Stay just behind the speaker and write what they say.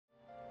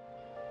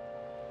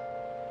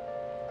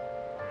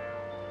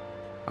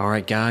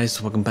Alright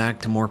guys, welcome back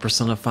to more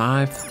Persona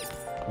 5.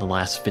 In the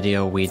last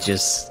video we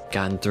just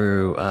gotten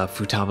through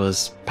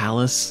Futaba's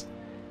palace.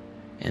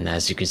 And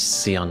as you can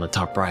see on the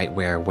top right,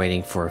 we're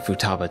waiting for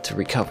Futaba to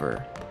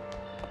recover.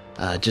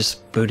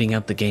 Just booting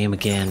up the game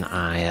again,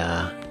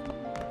 I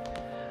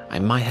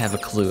might have a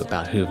clue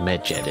about who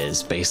Medjet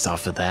is based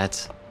off of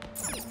that.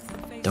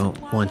 Don't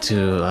want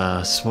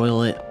to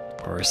spoil it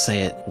or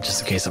say it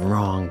just in case I'm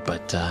wrong,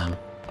 but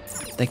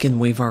thinking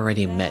we've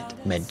already met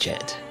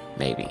Medjet,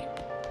 maybe.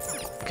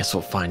 Guess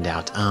we'll find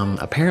out.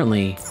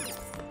 Apparently,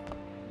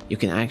 you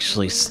can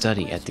actually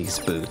study at these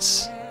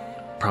booths.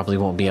 Probably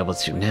won't be able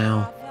to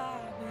now.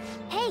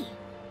 Hey.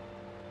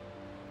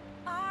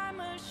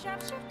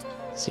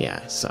 So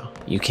yeah, so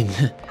you can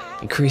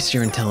increase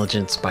your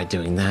intelligence by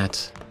doing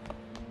that.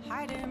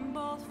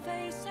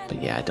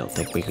 But yeah, I don't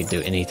think we can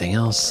do anything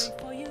else.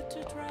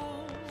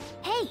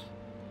 Hey.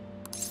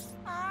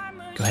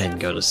 Go ahead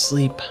and go to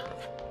sleep.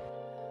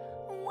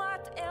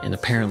 And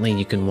apparently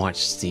you can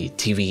watch the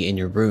TV in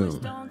your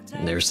room,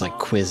 and there's like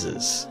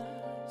quizzes.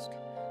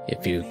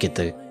 If you get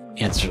the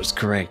answers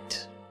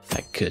correct,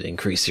 that could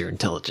increase your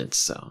intelligence,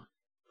 so.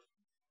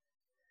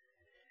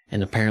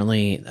 And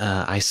apparently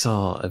I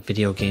saw a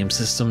video game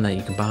system that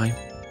you can buy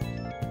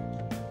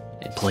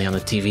and play on the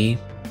TV,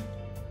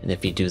 and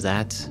if you do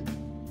that,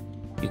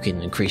 you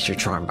can increase your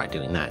charm by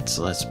doing that,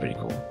 so that's pretty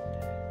cool.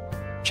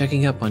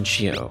 Checking up on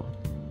Shio.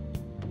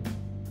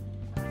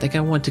 I think I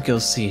want to go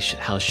see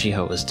how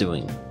Shiho is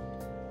doing.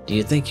 Do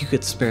you think you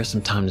could spare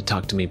some time to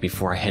talk to me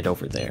before I head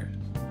over there?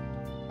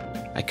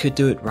 I could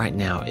do it right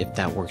now if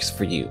that works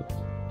for you.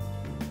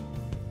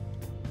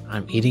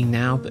 I'm eating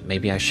now, but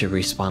maybe I should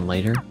respawn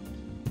later.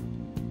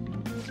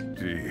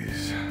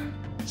 Jeez.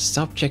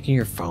 Stop checking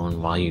your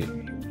phone while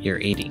you're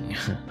eating.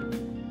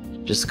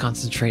 Just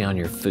concentrate on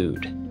your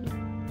food.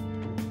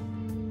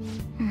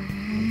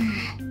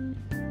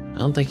 I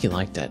don't think you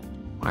like that.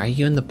 Why are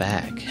you in the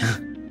bag?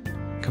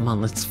 Come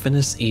on, let's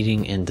finish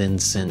eating and then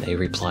send a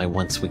reply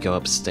once we go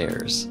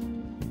upstairs.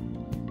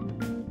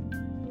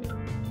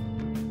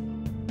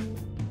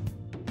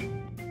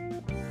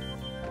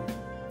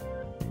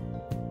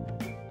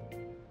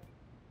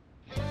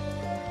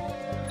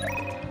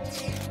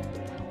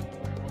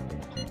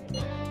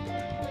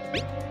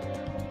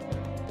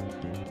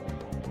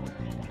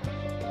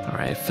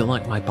 Alright, I feel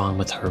like my bond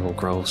with her will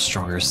grow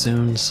stronger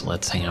soon, so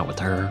let's hang out with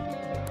her.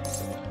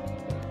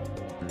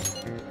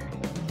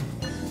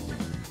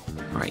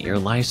 Alright, you're a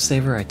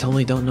lifesaver. I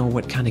totally don't know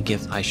what kind of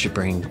gift I should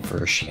bring for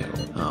Shio.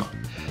 Oh,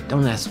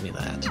 don't ask me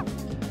that.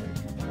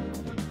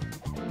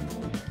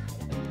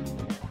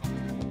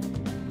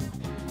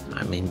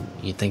 I mean,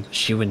 you'd think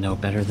she would know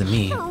better than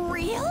me. For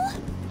real?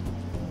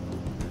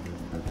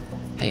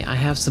 Hey, I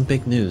have some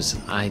big news.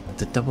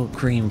 The double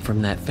cream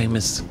from that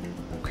famous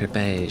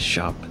crepe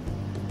shop.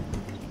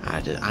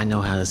 I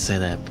know how to say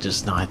that, but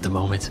just not at the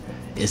moment.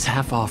 It's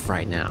half off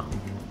right now.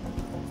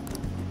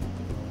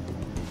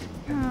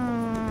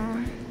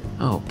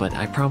 Oh, but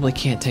I probably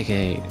can't take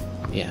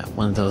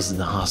one of those in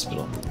the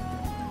hospital.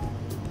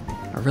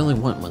 I really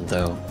want one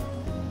though.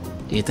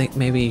 Do you think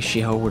maybe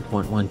Shiho would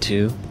want one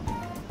too?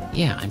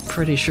 Yeah, I'm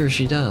pretty sure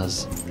she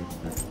does.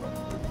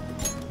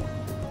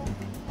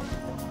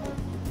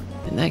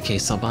 In that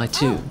case, I'll buy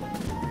two.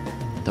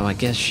 Though I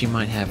guess she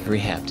might have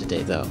rehab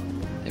today though.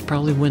 They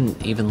probably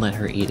wouldn't even let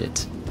her eat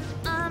it.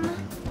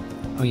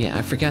 Oh yeah,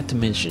 I forgot to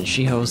mention,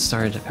 Shiho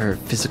started her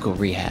physical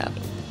rehab.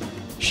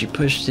 She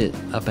pushed it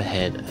up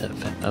ahead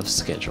of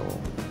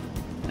schedule.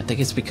 I think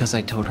it's because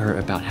I told her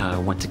about how I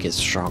want to get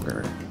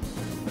stronger.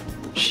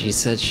 She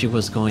said she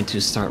was going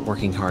to start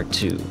working hard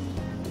too.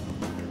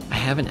 I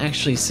haven't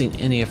actually seen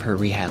any of her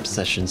rehab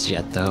sessions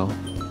yet though.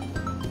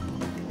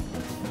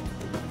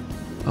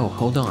 Oh,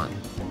 hold on.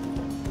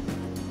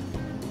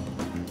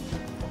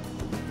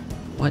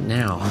 What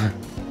now?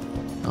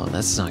 Oh,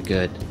 that's not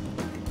good.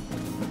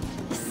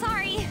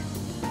 Sorry.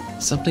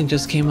 Something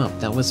just came up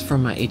that was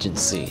from my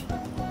agency.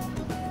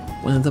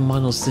 One of the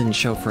models didn't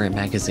show for a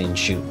magazine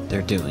shoot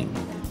they're doing.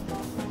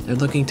 They're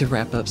looking to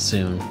wrap up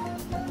soon.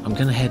 I'm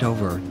gonna head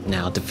over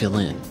now to fill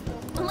in.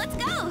 Let's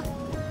go.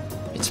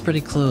 It's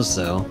pretty close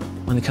though.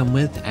 Wanna come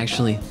with?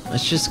 Actually,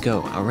 let's just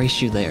go. I'll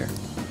race you there.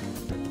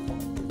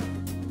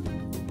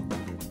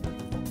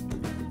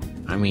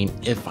 I mean,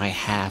 if I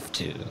have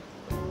to.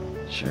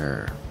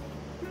 Sure.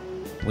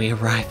 We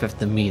arrive at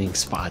the meeting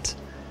spot.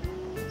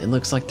 It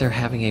looks like they're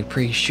having a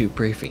pre-shoot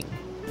briefing.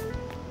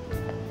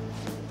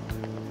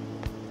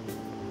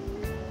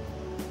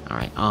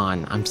 Alright,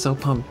 On. I'm so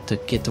pumped to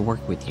get to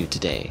work with you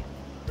today.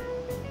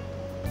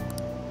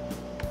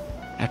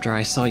 After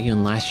I saw you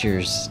in last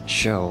year's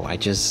show, I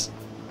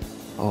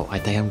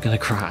think I'm gonna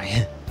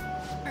cry.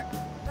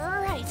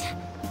 Right.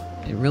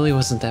 It really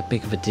wasn't that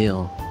big of a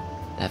deal.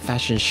 That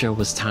fashion show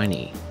was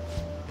tiny.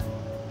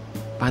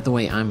 By the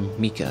way, I'm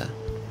Mika,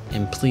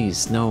 and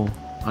please, no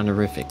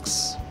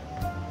honorifics.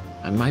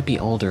 I might be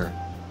older,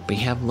 but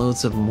you have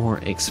loads of more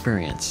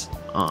experience.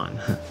 On.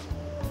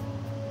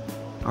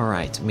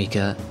 Alright,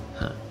 Mika.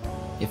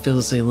 It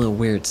feels a little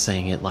weird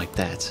saying it like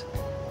that.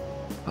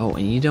 Oh,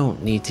 and you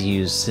don't need to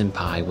use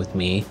senpai with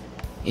me.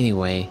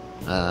 Anyway,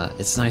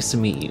 it's nice to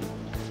meet you.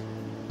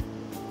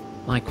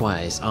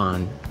 Likewise,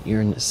 An,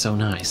 you're so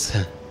nice.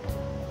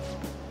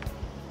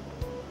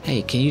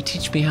 Hey, can you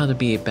teach me how to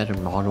be a better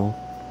model?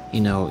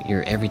 You know,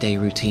 your everyday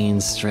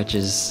routines,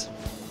 stretches...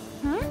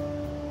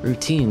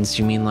 Routines?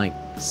 You mean like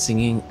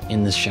singing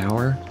in the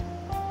shower?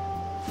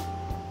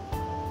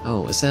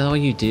 Oh, is that all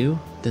you do?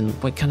 Then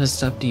what kind of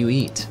stuff do you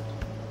eat?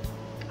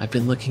 I've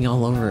been looking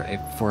all over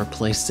for a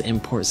place to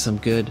import some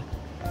good,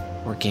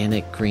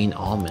 organic green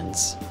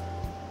almonds.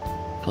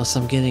 Plus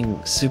I'm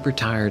getting super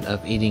tired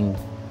of eating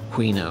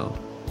quinoa.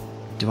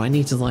 Do I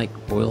need to like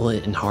boil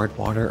it in hard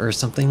water or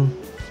something?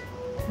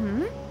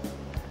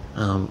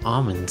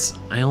 Almonds.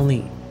 I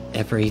only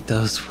ever eat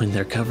those when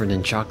they're covered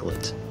in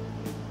chocolate.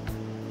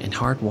 In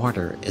hard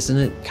water, isn't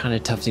it kind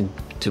of tough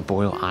to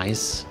boil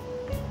ice?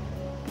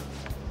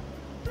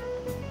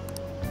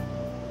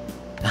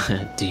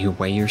 Do you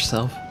weigh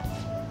yourself?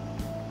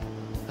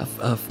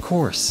 Of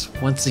course,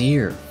 once a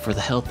year for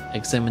the health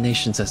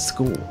examinations at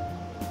school.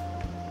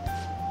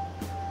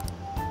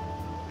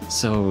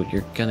 So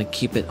you're gonna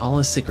keep it all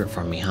a secret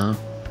from me, huh?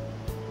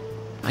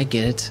 I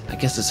get it. I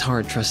guess it's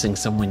hard trusting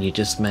someone you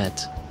just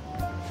met.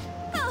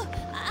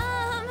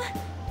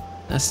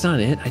 That's not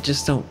it. I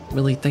just don't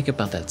really think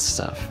about that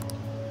stuff.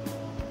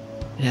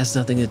 It has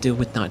nothing to do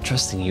with not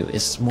trusting you.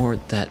 It's more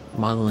that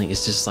modeling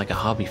is just like a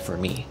hobby for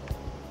me.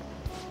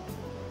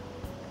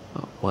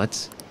 Oh,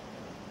 what?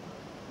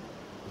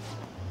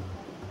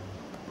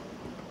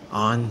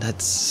 An,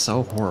 that's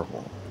so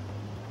horrible.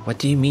 What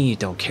do you mean you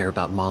don't care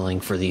about modeling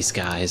for these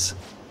guys?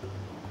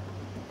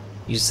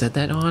 You said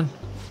that, An?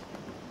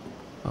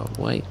 Oh,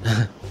 wait.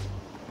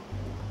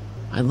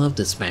 I love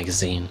this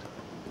magazine.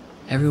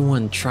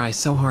 Everyone tries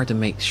so hard to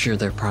make sure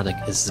their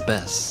product is the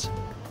best.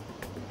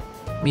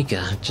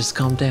 Mika, just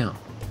calm down.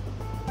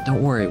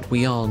 Don't worry,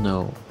 we all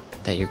know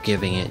that you're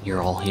giving it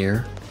your all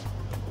here.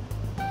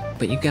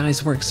 But you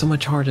guys work so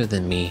much harder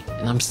than me,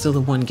 and I'm still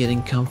the one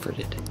getting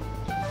comforted.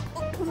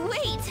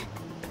 Wait!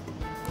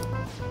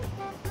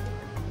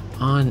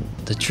 An,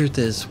 the truth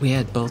is, we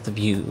had both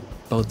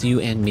you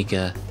and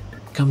Mika,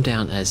 come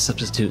down as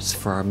substitutes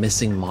for our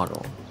missing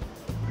model.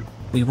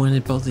 We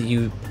wanted both of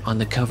you on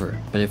the cover,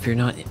 but if you're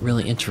not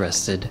really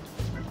interested...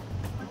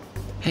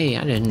 Hey,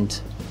 I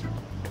didn't.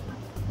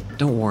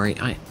 Don't worry,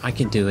 I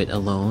can do it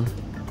alone.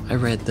 I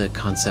read the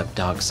concept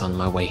docs on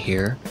my way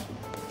here.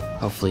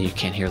 Hopefully you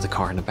can't hear the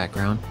car in the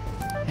background.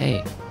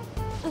 Hey.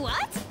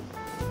 What?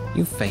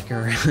 You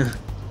faker.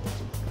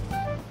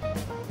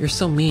 You're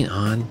so mean,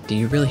 An. Do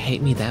you really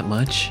hate me that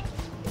much?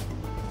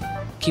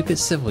 Keep it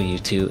civil, you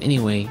two.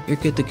 Anyway, you're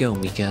good to go,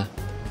 Mika.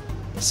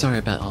 Sorry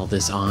about all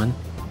this, An.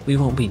 We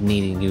won't be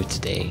needing you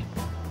today.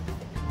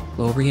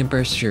 We'll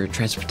reimburse your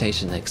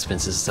transportation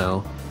expenses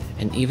though,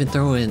 and even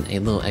throw in a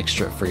little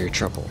extra for your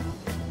trouble.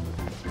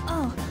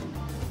 Oh.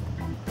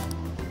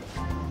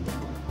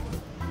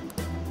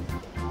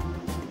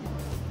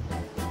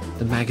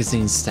 The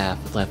magazine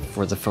staff left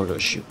for the photo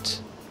shoot.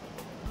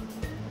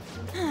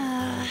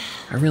 I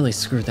really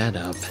screwed that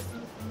up.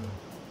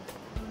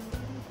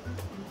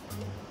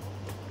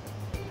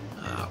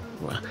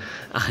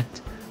 I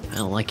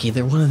don't like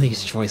either one of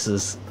these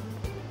choices.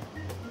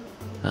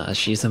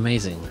 She's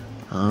amazing,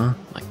 huh?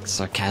 Like,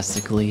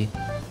 sarcastically.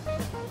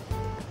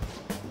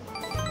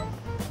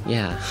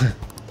 Yeah.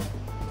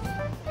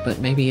 But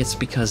maybe it's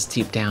because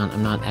deep down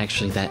I'm not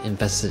actually that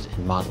invested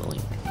in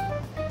modeling.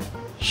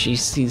 She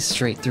sees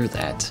straight through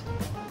that.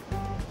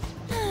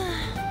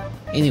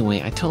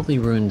 Anyway, I totally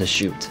ruined the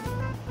shoot.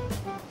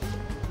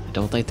 I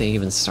don't think they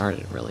even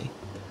started, really.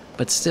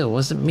 But still,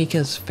 wasn't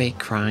Mika's fake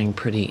crying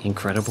pretty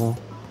incredible?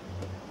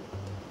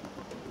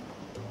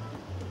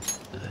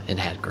 It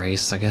had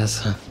grace, I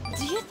guess.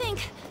 Do you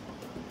think...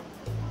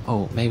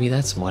 Oh, maybe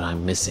that's what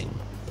I'm missing.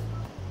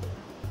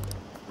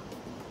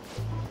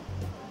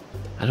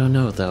 I don't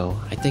know though.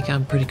 I think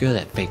I'm pretty good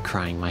at fake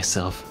crying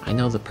myself. I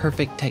know the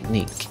perfect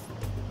technique.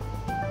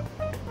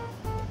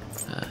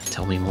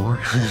 Tell me more.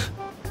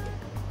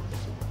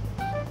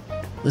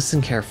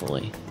 Listen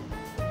carefully.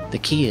 The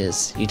key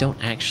is, you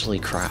don't actually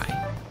cry.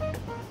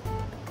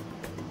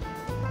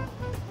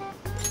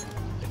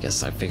 I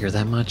guess I figured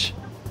that much.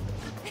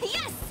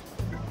 Yes!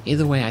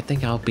 Either way, I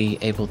think I'll be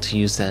able to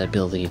use that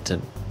ability to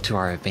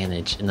our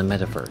advantage in the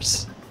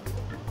metaverse.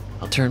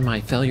 I'll turn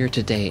my failure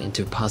today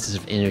into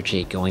positive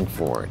energy going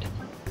forward.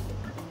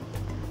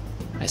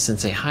 I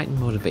sense a heightened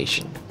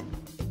motivation.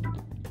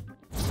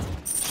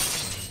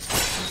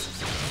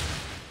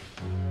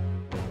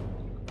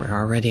 We're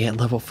already at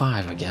level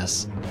 5, I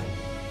guess.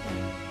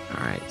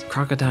 Alright,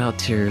 crocodile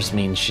tears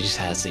means she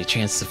has a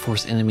chance to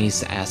force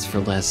enemies to ask for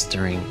less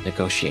during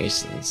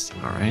negotiations,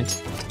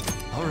 alright?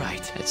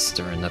 Alright, it's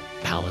during the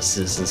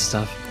palaces and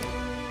stuff.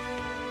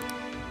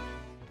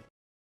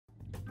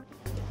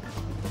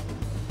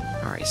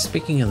 Alright,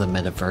 speaking of the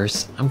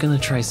metaverse, I'm gonna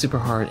try super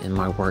hard in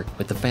my work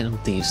with the Phantom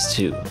Thieves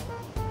too.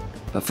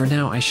 But for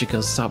now, I should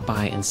go stop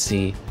by and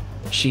see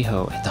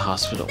Shiho at the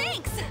hospital.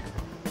 Thanks!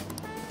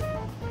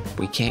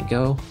 We can't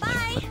go?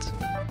 Bye. Like,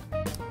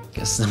 what?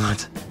 Guess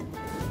not.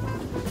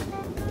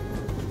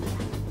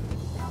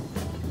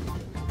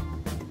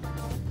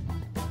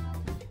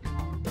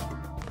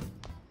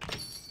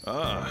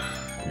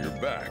 Ah,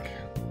 you're back.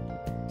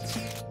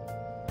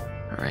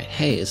 Alright,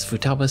 hey, is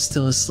Futaba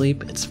still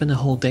asleep? It's been a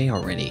whole day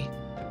already.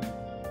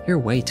 You're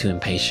way too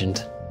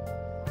impatient.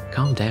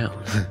 Calm down.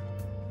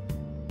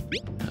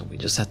 We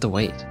just have to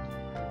wait.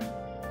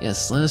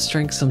 Yes, let us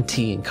drink some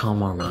tea and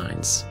calm our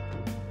minds.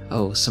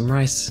 Oh, some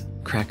rice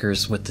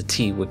crackers with the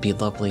tea would be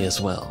lovely as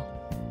well.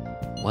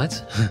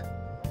 What?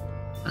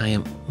 I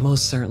am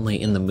most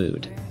certainly in the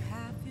mood.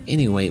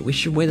 Anyway, we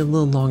should wait a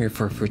little longer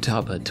for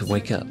Futaba to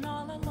wake up.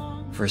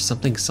 For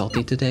something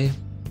salty today?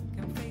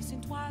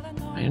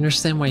 I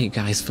understand why you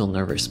guys feel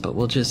nervous, but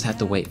we'll just have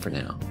to wait for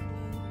now.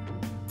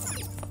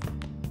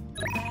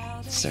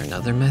 Is there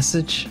another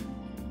message?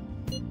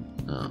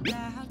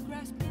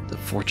 The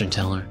fortune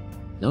teller.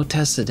 No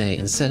test today,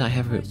 instead I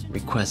have a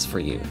request for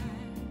you.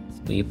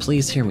 Will you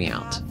please hear me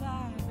out?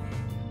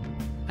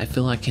 I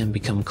feel I can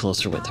become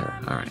closer with her,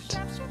 alright.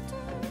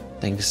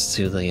 Thanks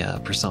to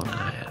the persona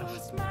I have.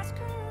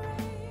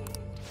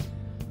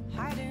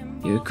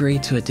 You agree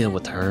to a deal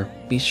with her.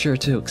 Be sure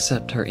to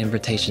accept her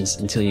invitations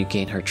until you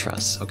gain her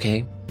trust,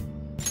 okay?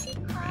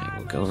 Alright,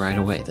 we'll go right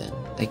away then.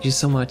 Thank you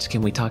so much.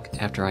 Can we talk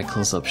after I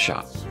close up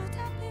shop?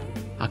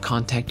 I'll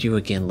contact you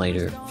again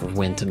later for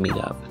when to meet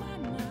up.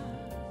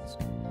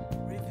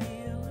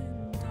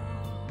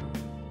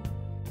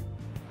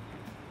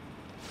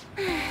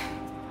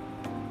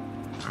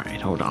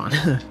 Alright, hold on.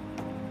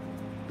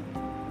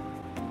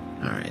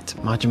 Alright,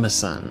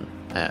 Majima-san.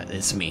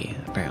 It's me,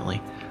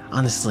 apparently.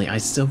 Honestly, I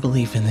still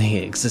believe in the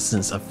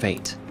existence of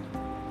fate.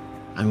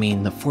 I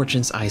mean, the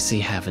fortunes I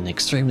see have an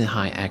extremely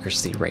high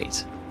accuracy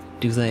rate.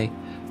 Do they?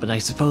 But I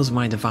suppose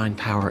my divine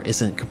power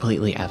isn't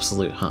completely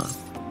absolute, huh?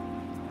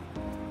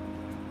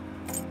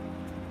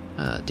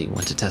 Do you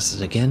want to test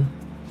it again?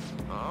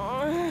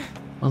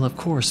 Well, of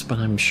course, but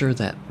I'm sure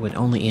that would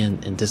only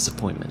end in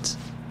disappointment.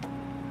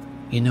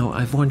 You know,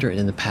 I've wondered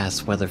in the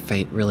past whether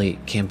fate really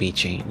can be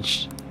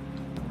changed.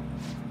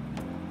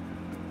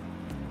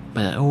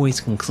 But I always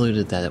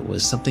concluded that it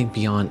was something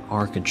beyond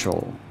our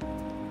control.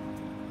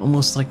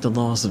 Almost like the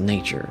laws of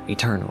nature,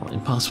 eternal,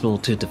 impossible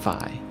to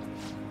defy.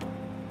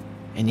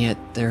 And yet,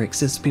 there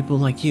exist people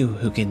like you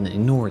who can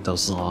ignore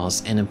those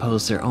laws and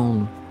impose their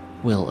own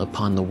will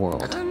upon the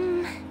world.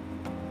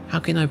 How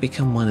can I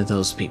become one of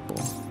those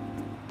people?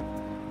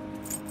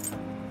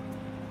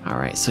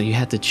 Alright, so you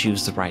had to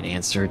choose the right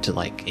answer to,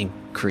 like,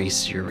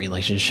 increase your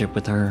relationship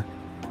with her.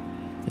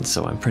 And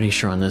so I'm pretty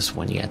sure on this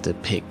one you have to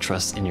pick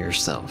trust in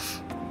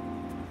yourself.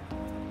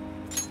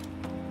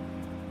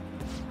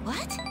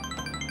 What?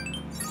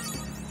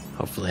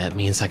 Hopefully that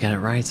means I got it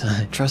right.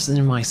 Trusting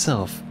in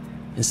myself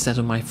instead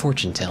of my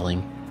fortune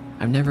telling.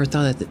 I've never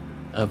thought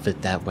of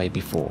it that way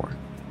before.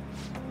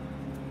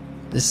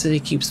 This city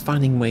keeps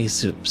finding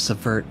ways to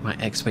subvert my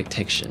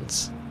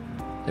expectations.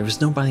 There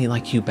was nobody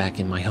like you back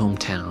in my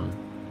hometown,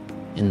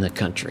 in the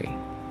country.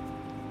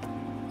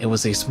 It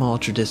was a small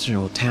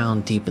traditional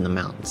town deep in the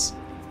mountains,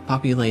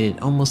 populated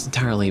almost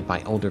entirely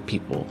by older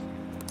people.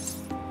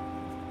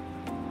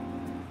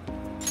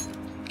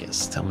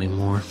 Guess tell me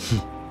more.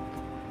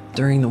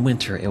 During the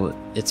winter,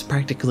 it's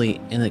practically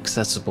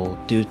inaccessible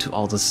due to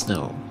all the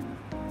snow.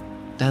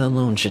 That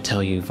alone should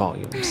tell you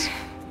volumes.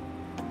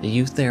 The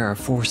youth there are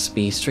forced to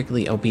be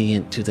strictly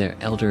obedient to their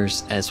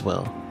elders as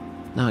well.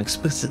 Not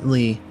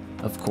explicitly,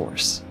 of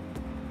course.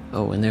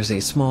 Oh, and there's a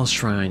small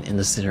shrine in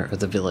the center of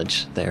the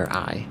village there.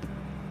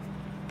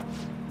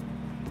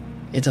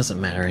 It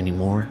doesn't matter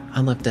anymore.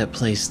 I left that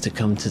place to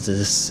come to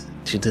this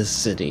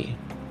city.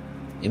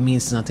 It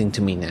means nothing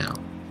to me now.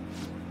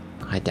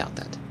 I doubt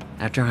that.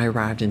 After I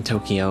arrived in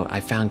Tokyo,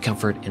 I found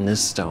comfort in this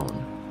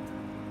stone.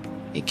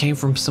 It came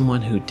from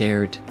someone who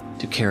dared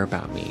to care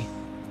about me,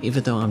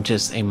 even though I'm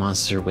just a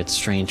monster with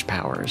strange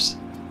powers.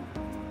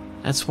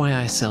 That's why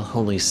I sell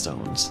holy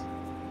stones.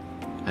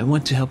 I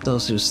want to help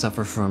those who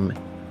suffer from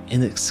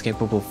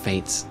inescapable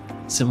fates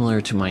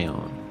similar to my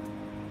own.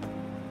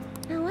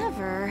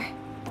 However...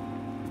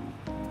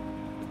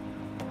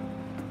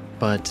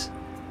 But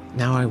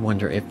now I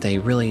wonder if they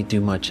really do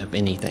much of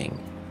anything.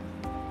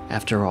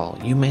 After all,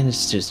 you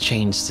managed to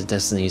change the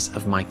destinies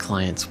of my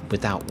clients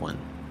without one.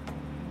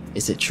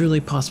 Is it truly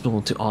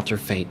possible to alter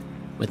fate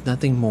with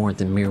nothing more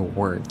than mere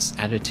words,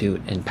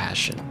 attitude, and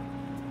passion?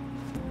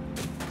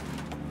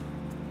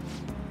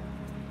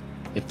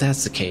 If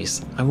that's the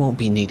case, I won't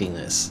be needing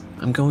this.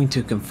 I'm going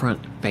to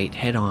confront fate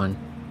head-on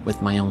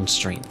with my own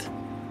strength.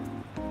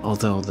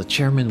 Although the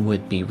chairman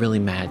would be really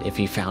mad if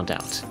he found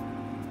out.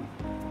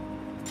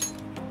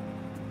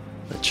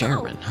 The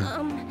chairman,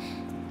 huh?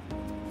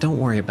 Don't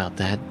worry about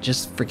that,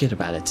 just forget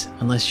about it,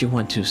 unless you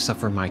want to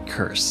suffer my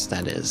curse,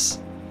 that is.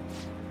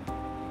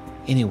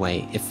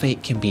 Anyway, if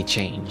fate can be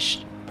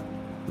changed,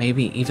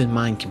 maybe even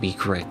mine can be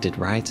corrected,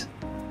 right?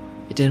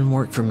 It didn't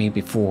work for me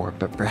before,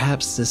 but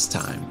perhaps this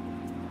time.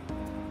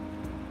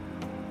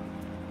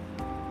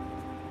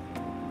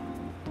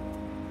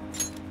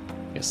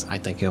 Yes, I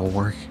think it'll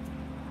work.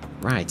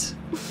 Right.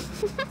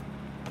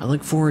 I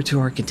look forward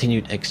to our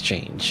continued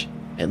exchange,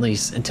 at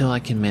least until I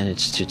can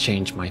manage to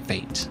change my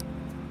fate.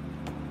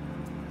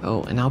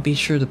 Oh, and I'll be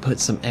sure to put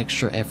some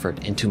extra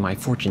effort into my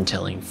fortune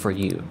telling for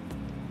you.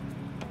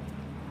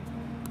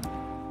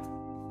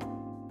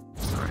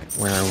 Alright,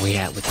 where are we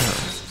at with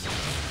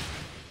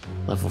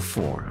her? Level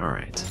 4,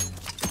 alright.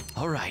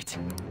 Alright.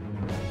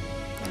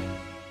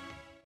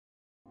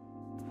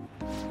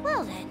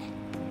 Well then,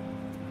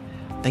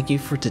 Thank you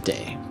for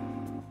today.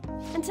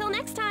 until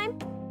next time.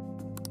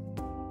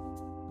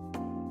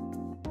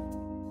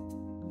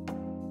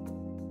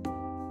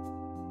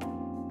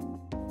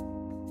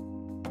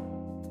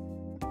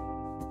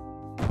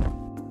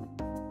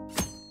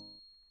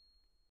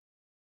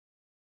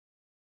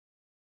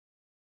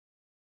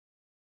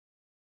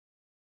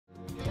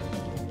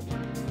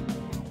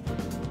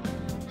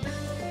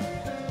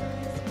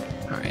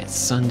 Alright,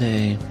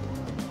 Sunday.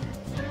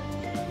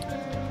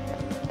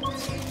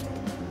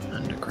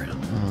 Underground.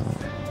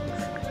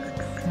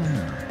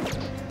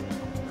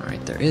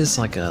 Alright, there is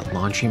like a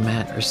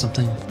laundromat or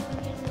something.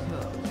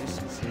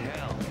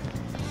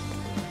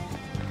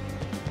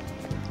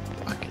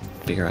 I can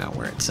figure out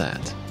where it's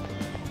at.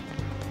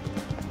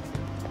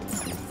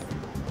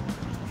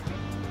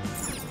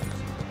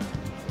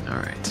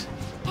 Alright.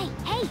 Hey,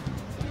 hey!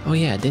 Oh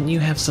yeah, didn't you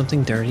have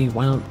something dirty?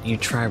 Why don't you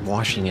try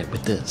washing it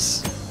with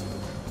this?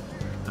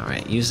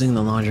 Alright, using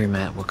the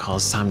laundromat will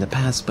cause time to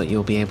pass, but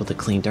you'll be able to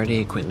clean dirty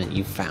equipment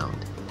you've found.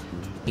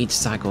 Each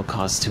cycle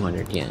costs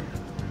 200 yen.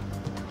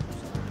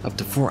 Up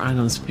to 4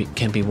 items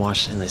can be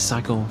washed in this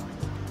cycle.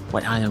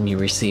 What item you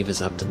receive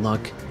is up to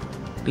luck.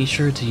 Be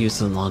sure to use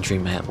the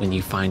laundromat when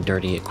you find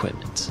dirty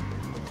equipment.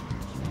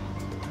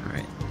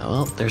 Alright,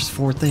 well, there's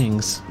 4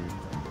 things.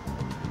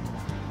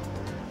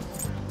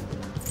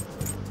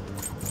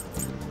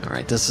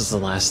 Alright, this is the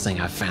last thing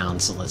I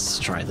found, so let's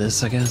try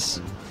this, I guess.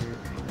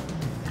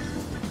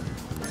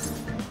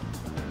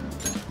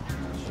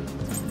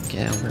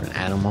 Yeah, we're gonna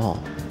add them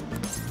all.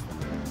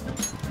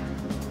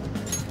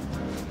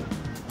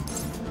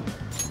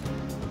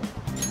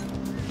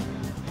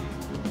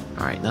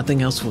 Alright,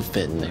 nothing else will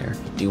fit in there.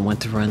 Do you want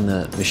to run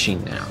the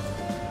machine now?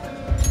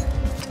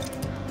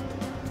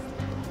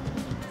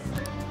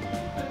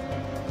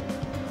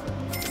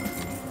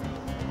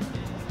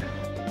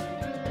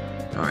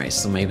 Alright,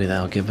 so maybe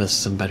that'll give us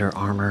some better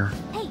armor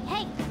Hey,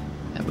 hey!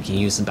 that we can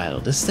use in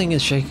battle. This thing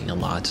is shaking a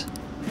lot.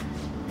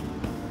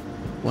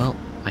 Well,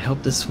 I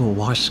hope this will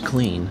wash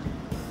clean.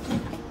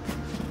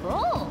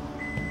 Roll!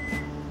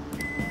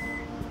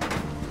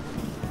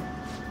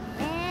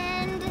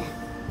 And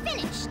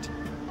finished.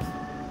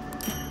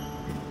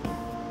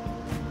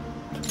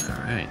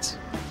 Alright.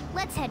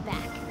 Let's head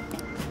back.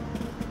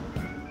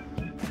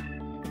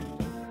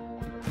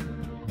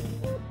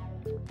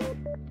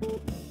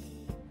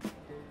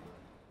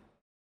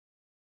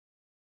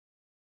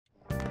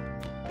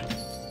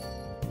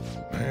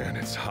 Man,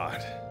 it's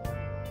hot.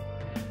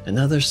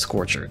 Another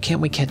scorcher.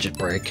 Can't we catch a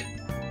break?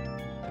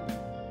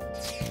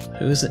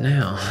 Who is it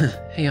now?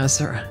 Hey,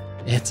 sir.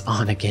 It's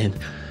on again.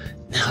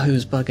 Now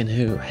who's bugging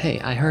who? Hey,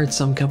 I heard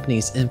some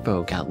company's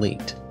info got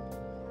leaked.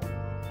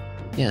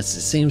 Yes,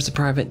 it seems the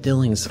private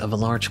dealings of a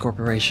large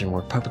corporation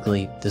were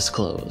publicly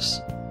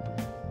disclosed.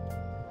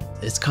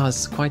 It's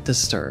caused quite the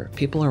stir.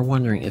 People are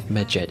wondering if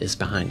Medjet is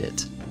behind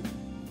it.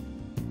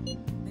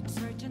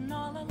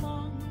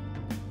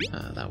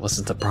 That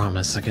wasn't the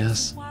promise, I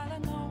guess.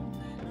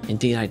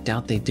 Indeed, I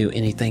doubt they do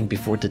anything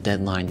before the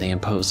deadline they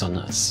impose on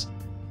us.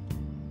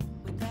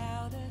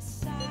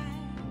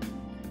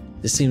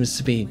 This seems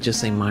to be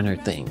just a minor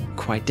thing,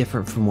 quite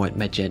different from what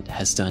Medjet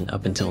has done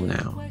up until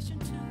now.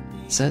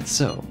 Is that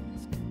so?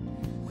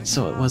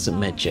 So it wasn't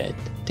Medjet.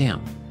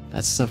 Damn,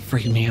 that stuff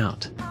freaked me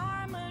out.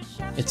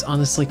 It's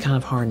honestly kind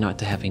of hard not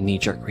to have a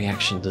knee-jerk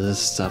reaction to this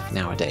stuff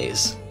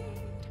nowadays.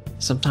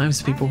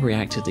 Sometimes people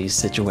react to these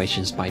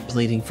situations by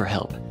pleading for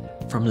help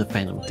from the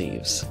Phantom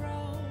Thieves.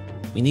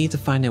 We need to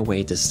find a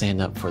way to stand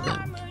up for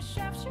them.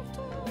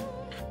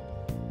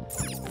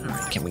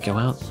 Alright, can we go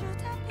out?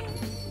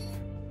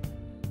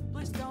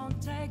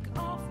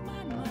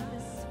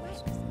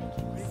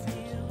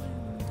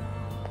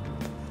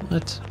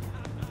 What?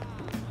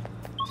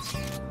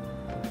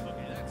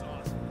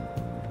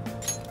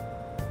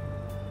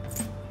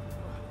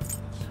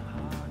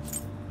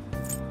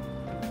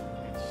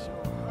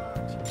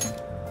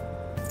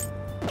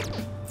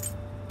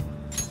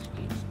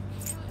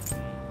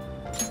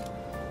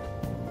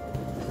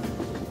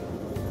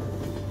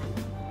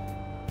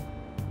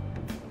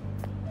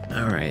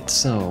 Alright,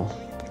 so,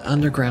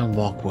 underground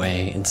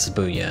walkway in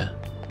Shibuya.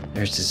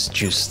 There's this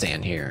juice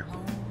stand here.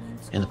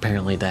 And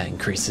apparently that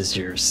increases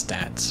your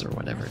stats or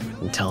whatever.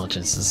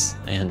 Intelligences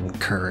and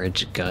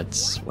courage,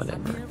 guts,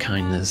 whatever.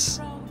 Kindness,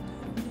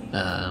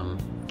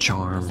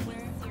 charm,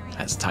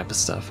 that type of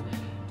stuff.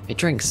 A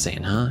drink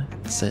stand, huh?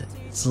 It's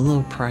a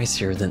little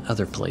pricier than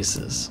other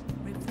places.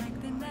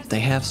 If they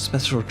have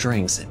special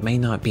drinks, it may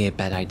not be a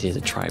bad idea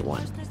to try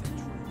one.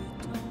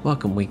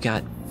 Welcome, we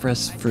got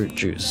fresh fruit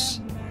juice.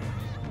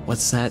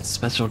 What's that?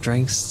 Special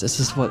drinks? This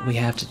is what we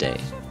have today.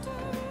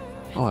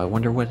 Oh, I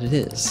wonder what it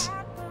is.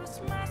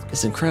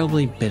 It's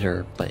incredibly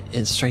bitter, but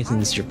it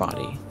strengthens your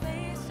body.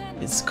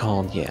 It's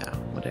called, yeah,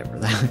 whatever.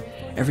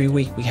 Every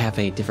week we have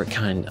a different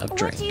kind of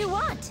drink. What do you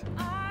want?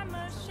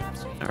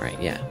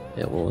 Alright, yeah.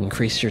 It will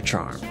increase your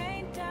charm.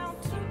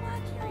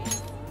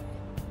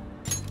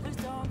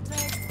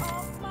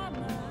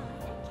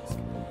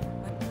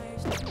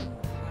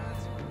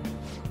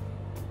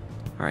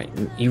 Alright,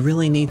 you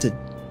really need to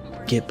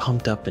get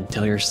pumped up and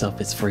tell yourself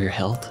it's for your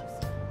health.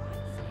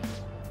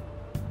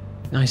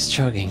 Nice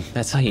chugging,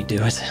 that's how you do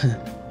it.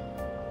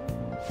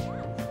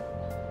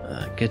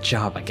 Good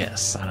job, I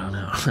guess. I don't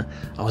know.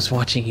 I was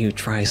watching you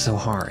try so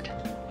hard.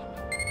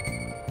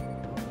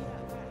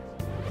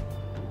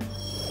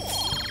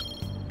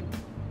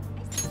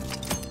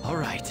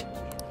 Alright.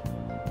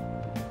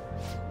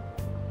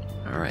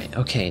 Alright,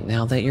 okay,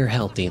 now that you're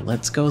healthy,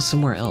 let's go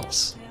somewhere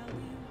else.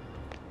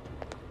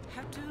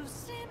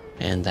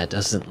 And that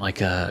doesn't,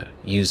 like,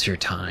 use your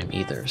time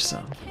either,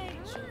 so...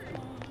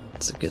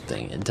 it's a good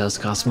thing. It does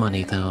cost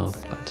money, though,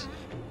 but...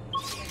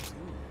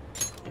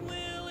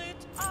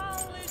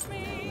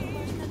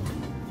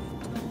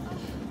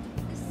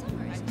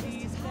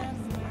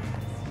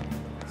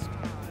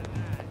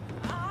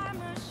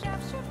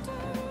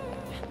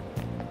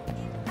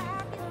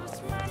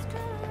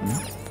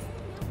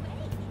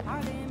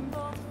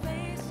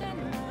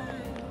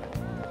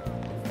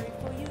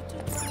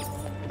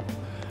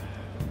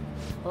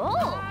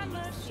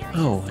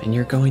 Oh, and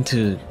you're going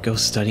to go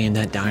study in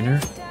that diner?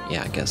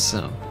 Yeah, I guess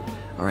so.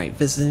 Alright,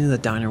 visiting the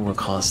diner will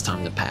cause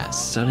time to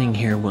pass. Studying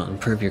here will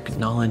improve your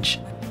knowledge,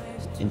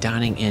 and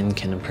dining in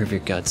can improve your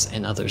guts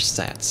and other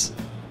stats.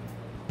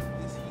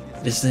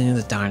 Visiting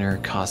the diner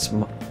costs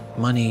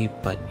money,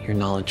 but your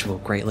knowledge will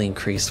greatly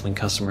increase when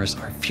customers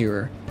are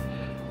fewer.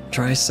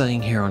 Try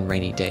studying here on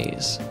rainy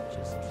days.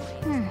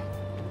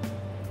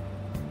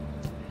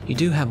 You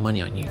do have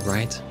money on you,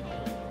 right?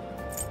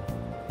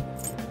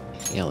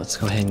 Yeah, let's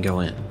go ahead and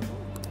go in.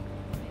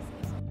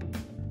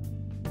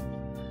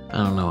 I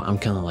don't know, I'm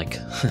kind of like...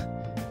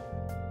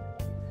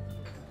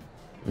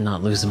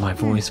 not losing my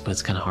voice, but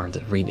it's kind of hard to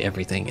read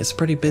everything. It's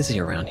pretty busy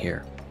around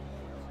here.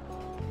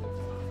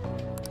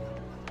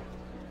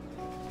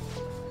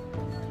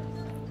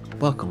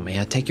 Welcome,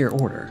 may I take your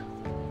order?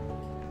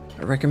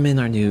 I recommend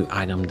our new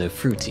item, the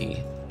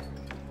fruity.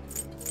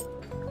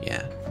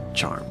 Yeah,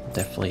 charm.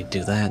 Definitely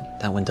do that.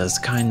 That one does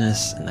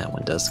kindness, and that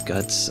one does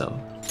guts, so...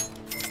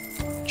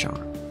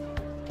 charm.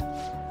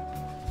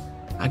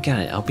 I got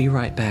it, I'll be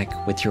right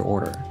back with your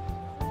order.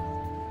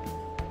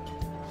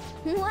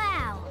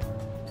 Wow.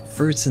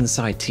 Fruits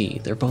inside tea,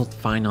 they're both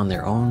fine on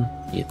their own,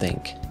 you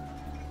think.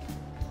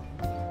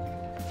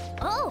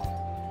 Oh.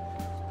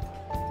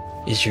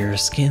 Is your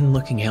skin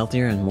looking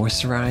healthier and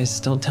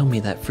moisturized? Don't tell me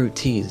that fruit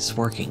tea is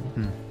working.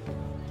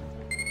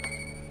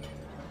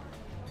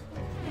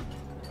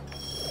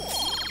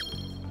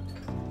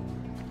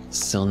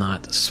 Still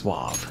not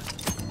suave.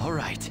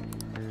 Alright.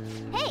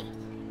 Hey.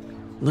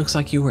 Looks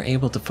like you were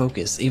able to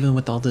focus even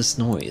with all this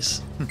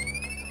noise.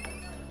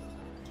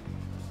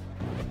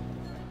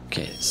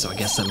 Okay, so I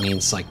guess that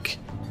means, like,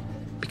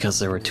 because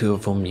there were two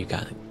of them, you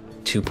got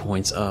 2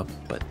 points up,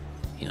 but,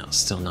 you know,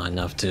 still not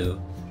enough to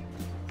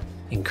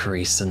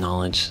increase the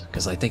knowledge.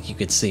 Because I think you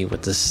could see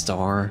with this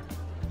star,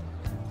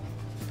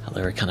 how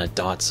there were kind of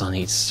dots on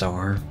each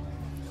star,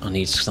 on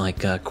each,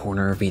 like,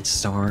 corner of each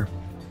star.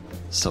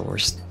 So we're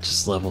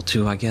just level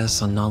 2, I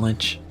guess, on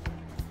knowledge.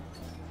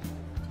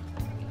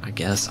 I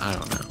guess, I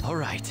don't know.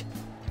 Alright.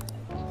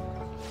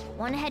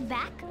 Wanna head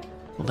back?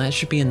 Well, that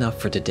should be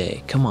enough for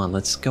today. Come on,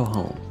 let's go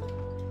home.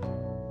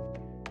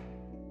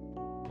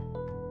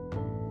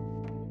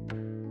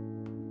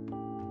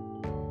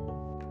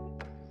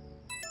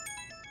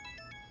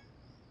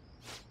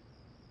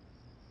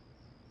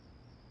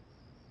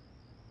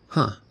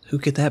 Huh, who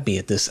could that be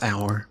at this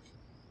hour?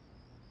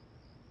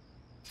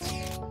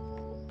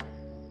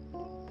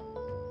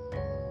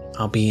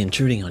 I'll be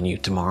intruding on you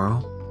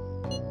tomorrow.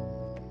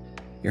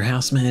 Your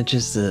house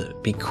manages to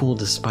be cool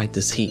despite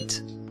this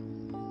heat.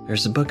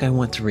 There's a book I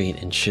want to read,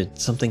 and should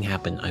something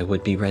happen, I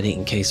would be ready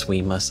in case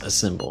we must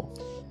assemble.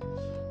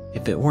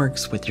 If it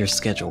works with your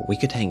schedule, we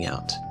could hang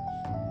out.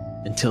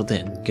 Until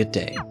then, good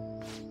day.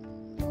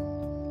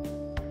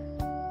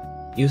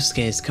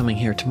 Yusuke is coming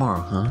here tomorrow,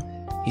 huh?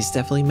 He's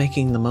definitely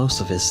making the most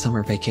of his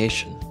summer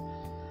vacation.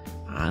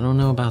 I don't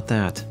know about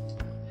that.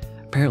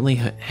 Apparently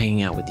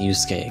hanging out with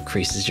Yusuke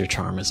increases your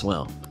charm as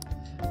well.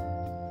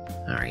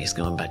 Alright, he's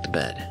going back to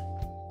bed.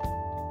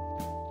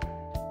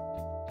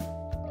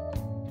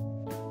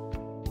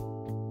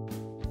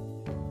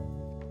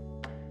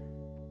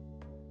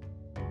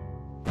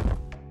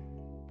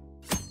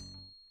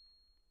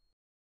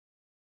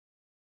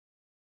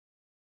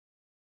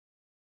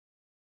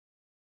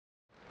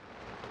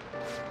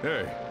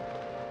 Hey.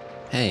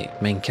 Hey,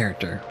 main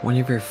character, one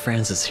of your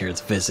friends is here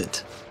to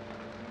visit.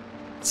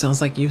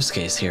 Sounds like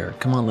Yusuke's here.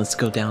 Come on, let's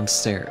go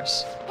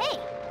downstairs. Hey.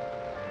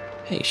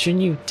 Hey,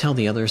 shouldn't you tell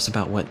the others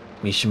about what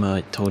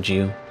Mishima told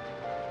you?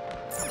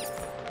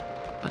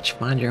 Why don't you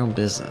mind your own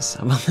business?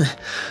 How about that?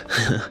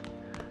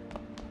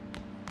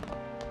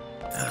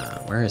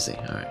 Where is he?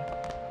 Alright.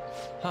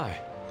 Hi.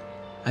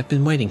 I've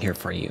been waiting here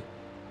for you.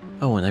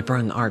 Oh, and I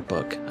brought an art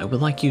book. I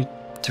would like you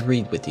out to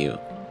read with you.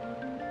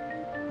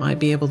 Might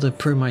be able to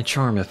prove my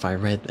charm if I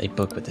read a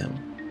book with him.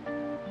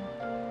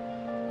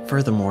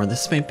 Furthermore,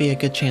 this may be a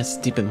good chance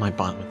to deepen my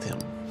bond with him.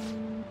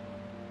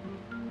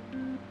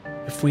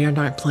 If we are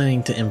not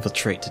planning to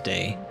infiltrate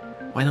today,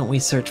 why don't we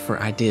search for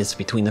ideas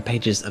between the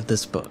pages of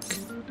this book?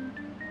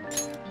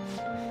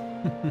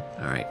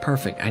 Alright,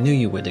 perfect. I knew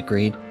you would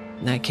agree.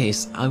 In that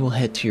case, I will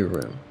head to your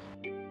room.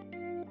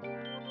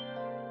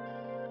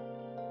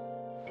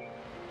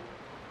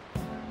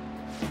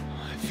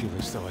 I feel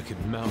as though I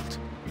could melt.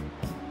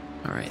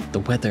 Alright, the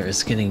weather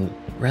is getting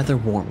rather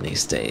warm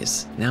these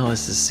days. Now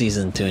is the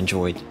season to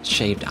enjoy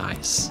shaved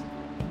ice.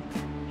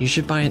 You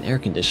should buy an air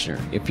conditioner.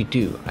 If you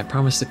do, I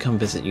promise to come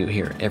visit you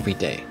here every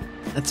day.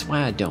 That's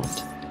why I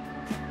don't.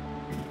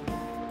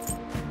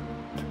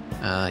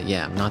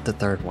 Yeah, I'm not the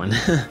third one.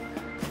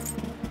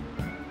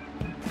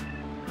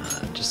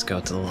 Just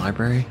go to the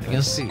library, I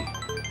guess?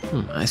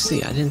 I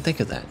see. I didn't think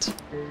of that.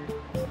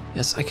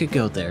 Yes, I could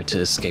go there to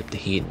escape the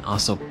heat and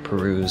also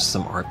peruse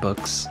some art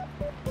books.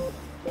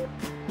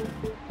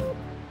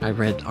 I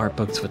read art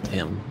books with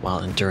him while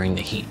enduring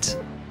the heat.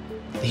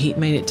 The heat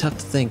made it tough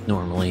to think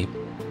normally.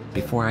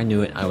 Before I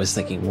knew it, I was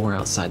thinking more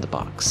outside the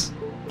box.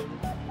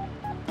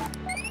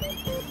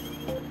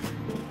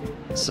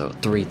 So,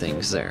 3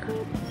 things there.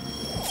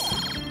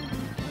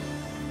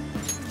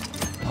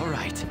 All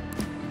right.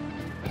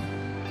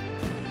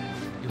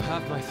 You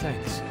have my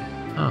thanks.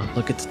 Oh,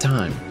 look at the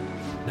time.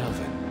 Now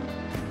then.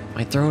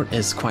 My throat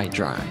is quite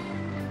dry.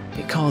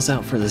 It calls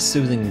out for the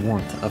soothing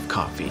warmth of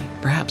coffee,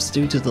 perhaps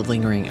due to the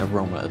lingering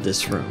aroma of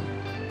this room.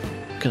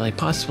 Could I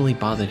possibly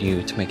bother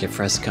you to make a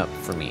fresh cup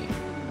for me?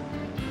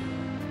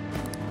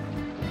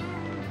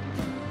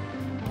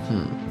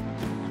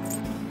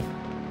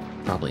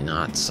 Probably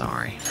not,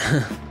 sorry.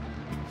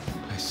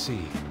 I see.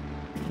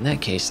 In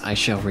that case, I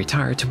shall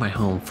retire to my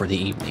home for the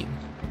evening.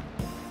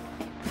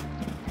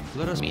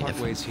 Let us mean, part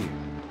if- ways here.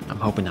 I'm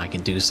hoping I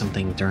can do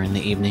something during the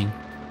evening.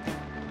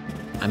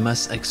 I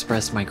must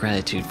express my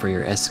gratitude for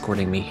your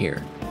escorting me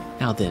here.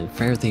 Now then,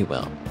 fare thee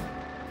well.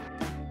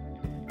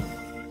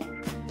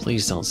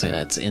 Please don't say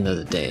that's the end of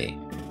the day.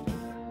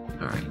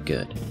 Alright,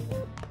 good.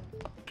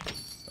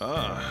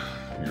 Ah,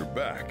 you're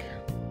back.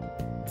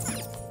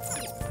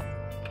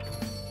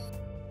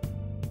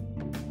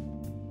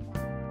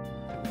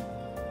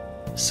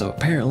 So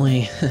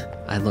apparently,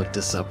 I looked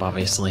this up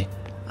obviously,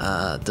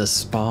 the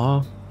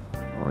spa,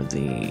 or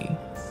the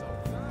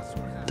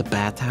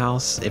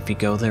bathhouse, if you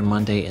go there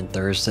Monday and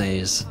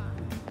Thursdays,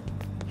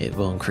 it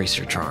will increase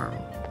your charm.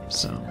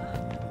 So,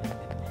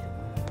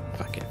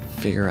 if I can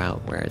figure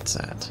out where it's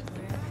at.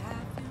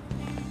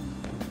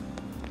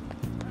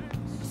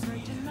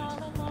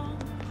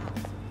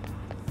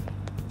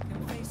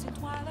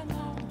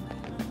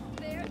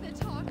 They're the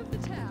talk of the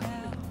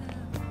town.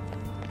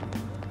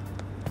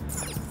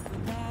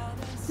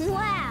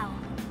 Wow.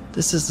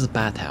 This is the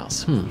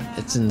bathhouse.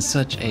 It's in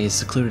such a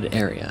secluded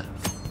area.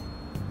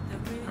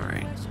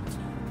 Alright.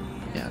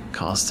 Yeah,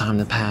 costs time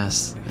to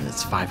pass, and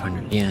it's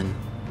 500 yen.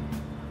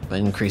 But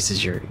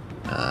increases your,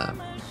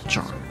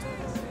 charm.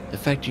 The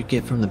effect you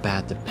get from the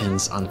bath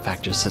depends on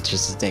factors such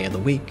as the day of the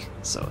week.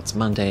 So it's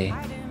Monday.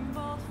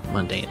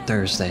 Monday and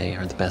Thursday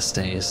are the best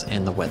days,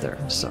 and the weather.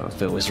 So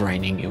if it was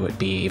raining, it would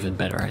be even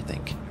better, I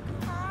think.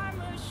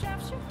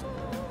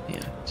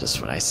 Yeah, just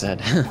what I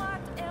said.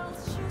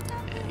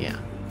 Yeah.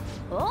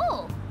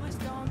 Oh.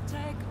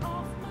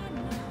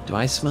 Do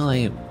I smell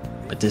a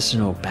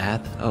medicinal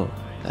bath? Oh,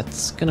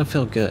 that's gonna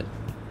feel good.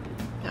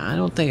 Now, I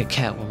don't think a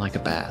cat will like a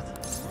bath.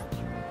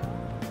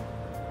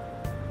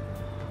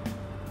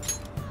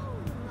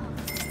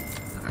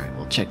 Alright,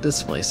 we'll check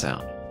this place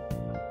out.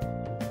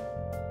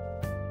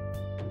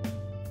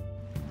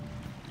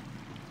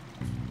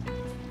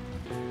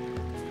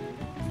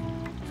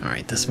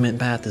 Alright, this mint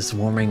bath is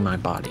warming my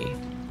body.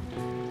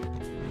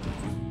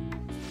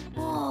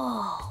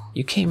 Whoa.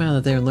 You came out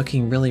of there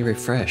looking really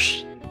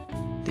refreshed.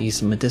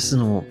 These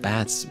medicinal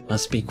baths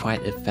must be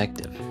quite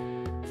effective.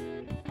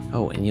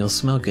 Oh, and you'll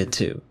smell good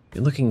too.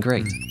 You're looking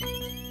great.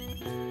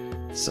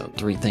 So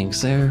 3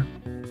 things there.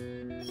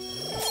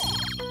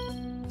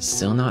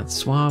 Still not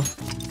suave?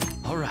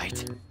 All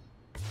right.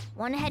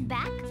 Wanna head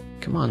back?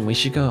 Come on, we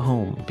should go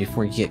home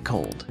before you get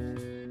cold.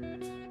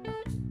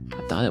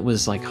 I thought it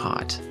was like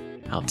hot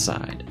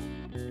outside.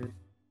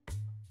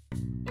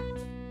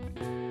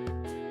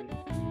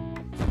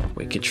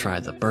 We could try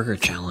the burger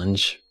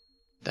challenge.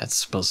 That's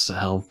supposed to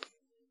help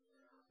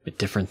with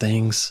different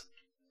things.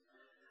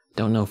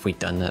 Don't know if we've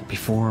done that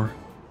before.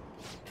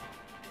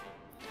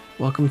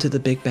 Welcome to the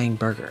Big Bang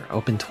Burger,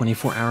 open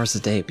 24 hours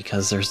a day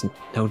because there's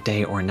no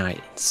day or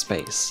night in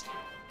space.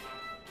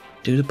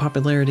 Due to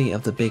popularity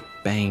of the Big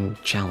Bang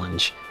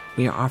Challenge,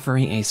 we are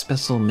offering a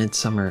special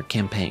midsummer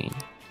campaign.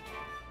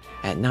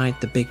 At night,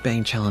 the Big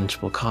Bang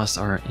Challenge will cost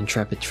our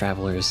intrepid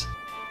travelers,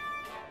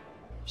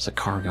 there's a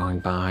car going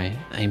by,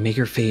 a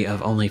meager fee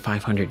of only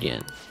 500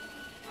 yen.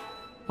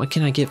 What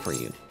can I get for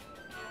you?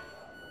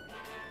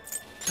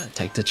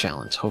 Take the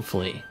challenge,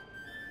 hopefully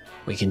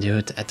we can do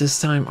it. At this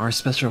time, our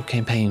special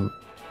campaign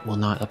will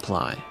not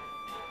apply.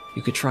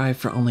 You could try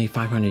for only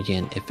 500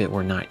 yen if it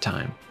were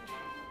nighttime.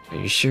 Are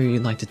you sure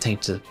you'd like to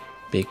take the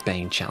Big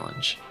Bang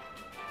Challenge?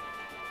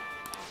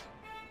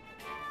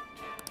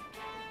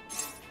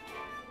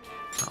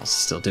 I'll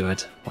still do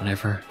it,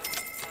 whatever.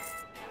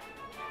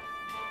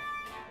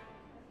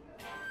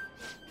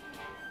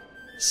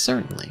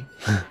 Certainly.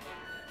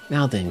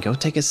 Now then, go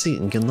take a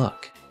seat and good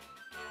luck.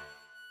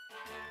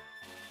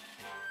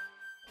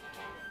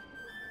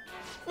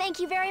 Thank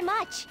you very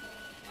much.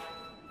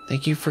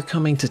 Thank you for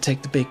coming to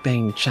take the Big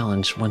Bang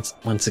Challenge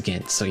once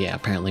again. So yeah,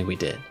 apparently we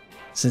did.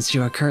 Since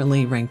you are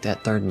currently ranked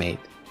at 3rd mate,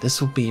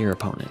 this will be your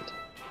opponent.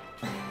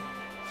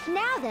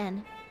 Now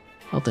then.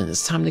 Well then,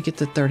 it's time to get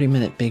the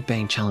 30-minute Big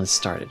Bang Challenge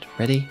started.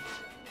 Ready?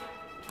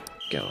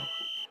 Go.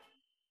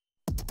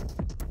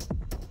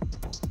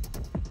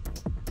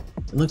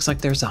 It looks like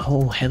there's a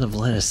whole head of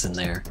lettuce in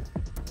there.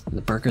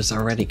 The burger's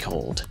already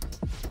cold.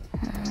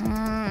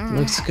 It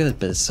looks good,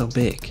 but it's so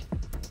big.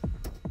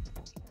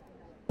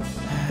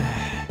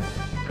 Alright,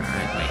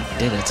 wait,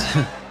 did it.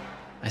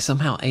 I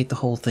somehow ate the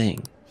whole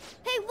thing.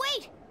 Hey,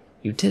 wait!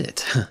 You did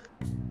it.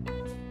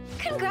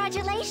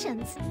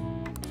 Congratulations.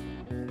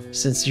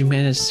 Since you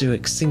managed to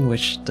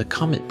extinguish the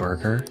Comet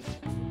Burger,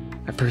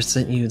 I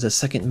present you the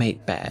 2nd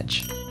mate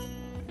badge.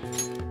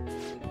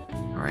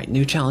 Alright,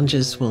 new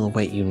challenges will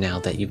await you now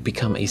that you've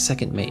become a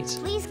 2nd mate.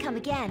 Please come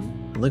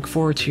again. I look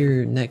forward to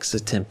your next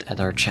attempt at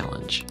our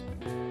challenge.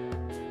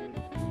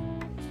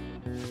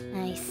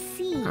 I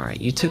see.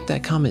 Alright, you took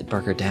that Comet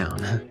Burger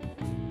down.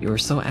 You were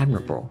so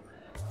admirable,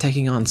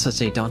 taking on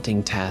such a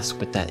daunting task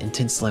with that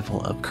intense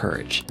level of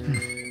courage.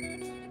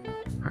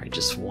 Alright,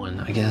 just one,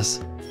 I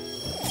guess.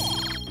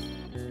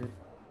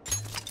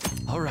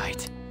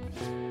 Alright.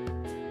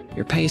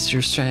 Your pace,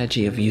 your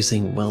strategy of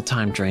using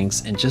well-timed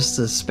drinks, and just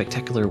the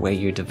spectacular way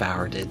you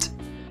devoured it.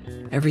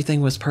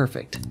 Everything was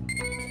perfect.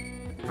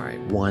 Alright,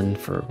 1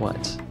 for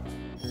what?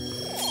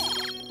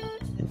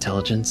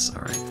 Intelligence?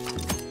 Alright.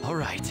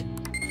 Alright.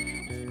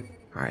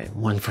 Alright,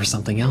 1 for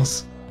something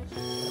else.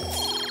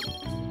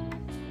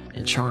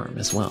 And charm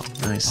as well.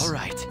 Nice.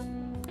 Alright.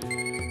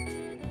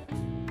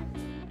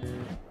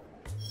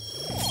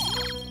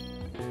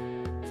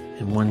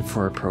 And 1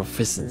 for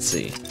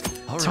proficiency.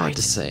 It's hard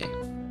to say.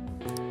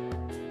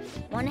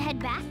 Wanna head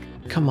back?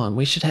 Come on,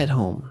 we should head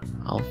home.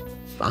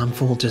 I'm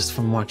full just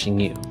from watching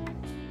you.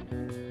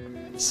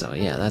 So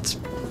yeah, that's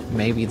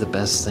maybe the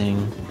best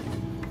thing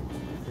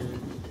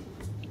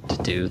to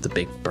do, the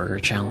Big Burger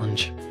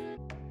Challenge.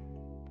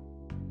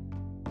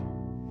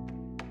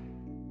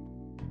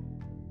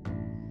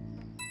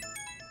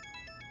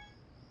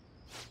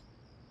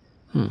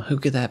 Who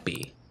could that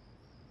be?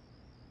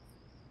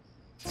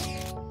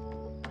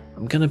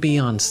 I'm gonna be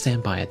on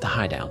standby at the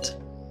hideout.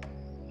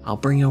 I'll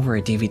bring over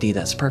a DVD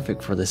that's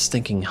perfect for this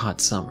stinking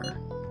hot summer.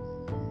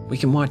 We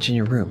can watch in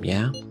your room,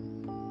 yeah?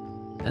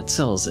 That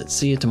settles it.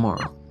 See you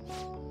tomorrow.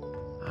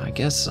 I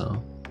guess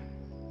so.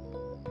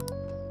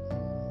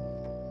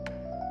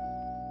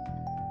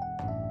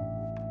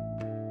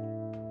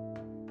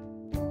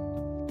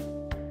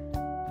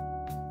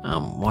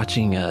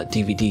 Watching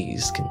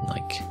DVDs can,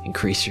 like,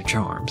 increase your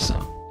charm, so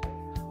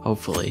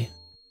hopefully.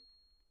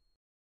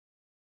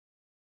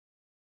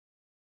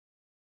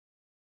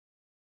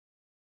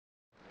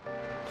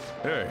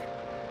 Hey.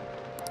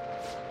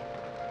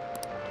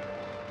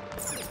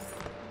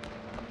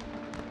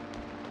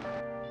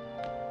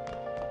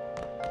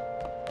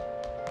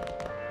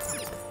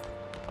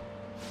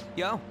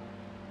 Yo.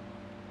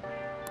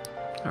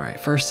 Alright,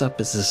 first up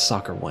is this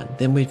soccer one.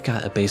 Then we've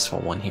got a baseball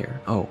one here.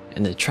 Oh,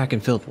 and the track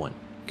and field one.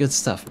 Good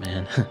stuff,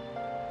 man.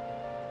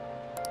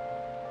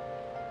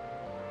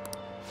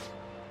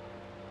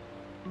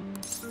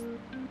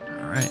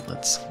 Alright,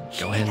 let's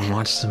go ahead and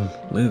watch some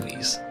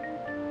movies.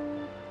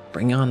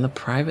 Bring on the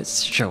private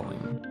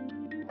showing.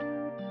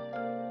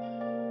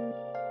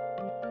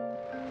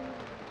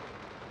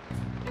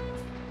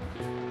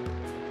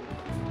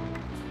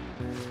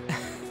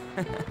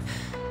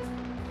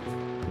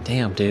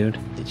 Damn, dude,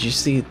 did you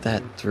see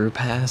that through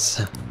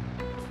pass?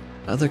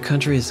 Other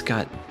countries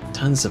got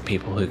tons of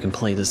people who can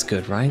play this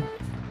good, right?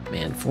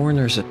 Man,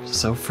 foreigners are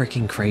so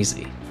freaking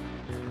crazy.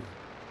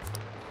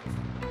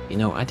 You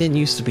know, I didn't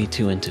used to be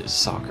too into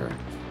soccer,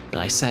 but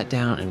I sat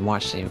down and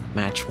watched a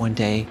match one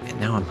day, and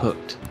now I'm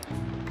hooked.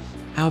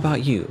 How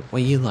about you? What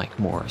do you like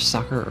more,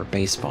 soccer or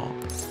baseball?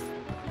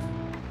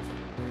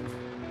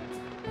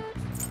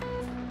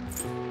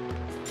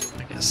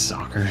 I guess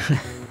soccer.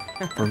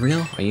 For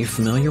real? Are you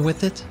familiar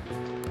with it?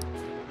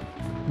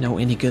 Know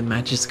any good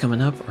matches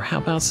coming up, or how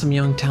about some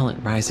young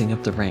talent rising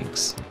up the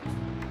ranks?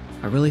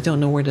 I really don't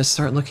know where to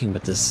start looking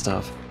with this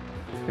stuff.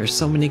 There's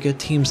so many good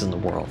teams in the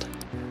world.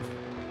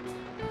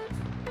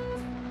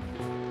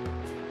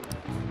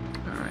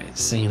 Alright,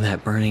 seeing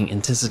that burning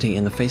intensity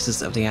in the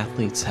faces of the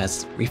athletes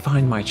has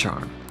refined my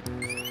charm.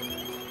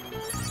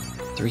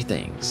 3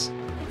 things.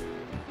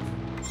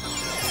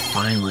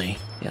 Finally,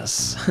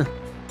 yes.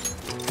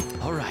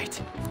 Alright.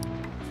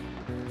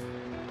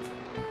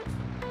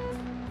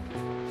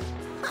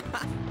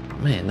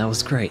 Man, that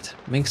was great.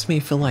 Makes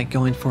me feel like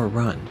going for a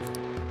run.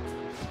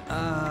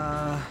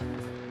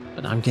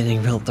 but I'm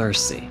getting real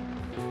thirsty.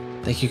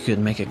 Think you could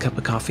make a cup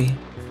of coffee?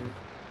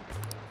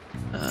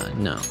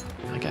 No.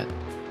 I got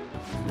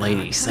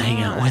ladies to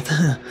hang out with.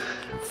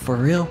 For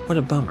real? What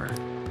a bummer.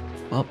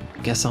 Well,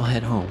 guess I'll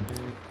head home.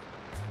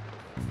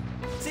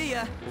 See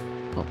ya.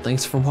 Well,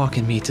 thanks for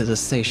walking me to the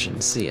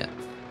station. See ya.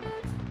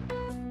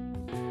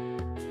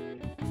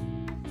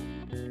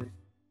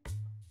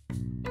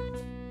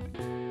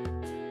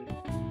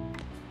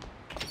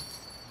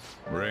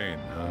 Rain,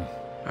 huh?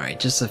 Alright,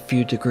 just a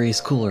few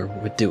degrees cooler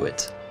would do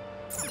it.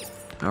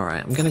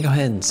 Alright, I'm gonna go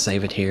ahead and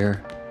save it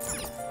here.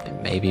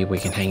 And maybe we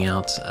can hang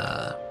out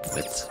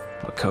with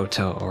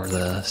Makoto or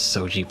the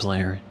Soji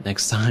player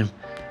next time.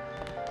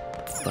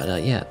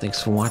 But yeah,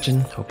 thanks for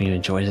watching. Hope you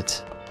enjoyed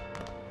it.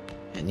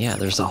 And yeah,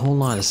 there's a whole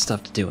lot of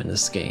stuff to do in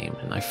this game,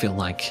 and I feel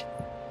like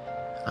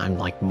I'm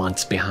like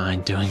months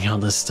behind doing all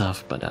this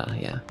stuff, but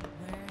yeah.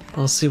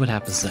 We'll see what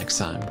happens next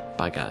time.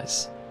 Bye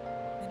guys.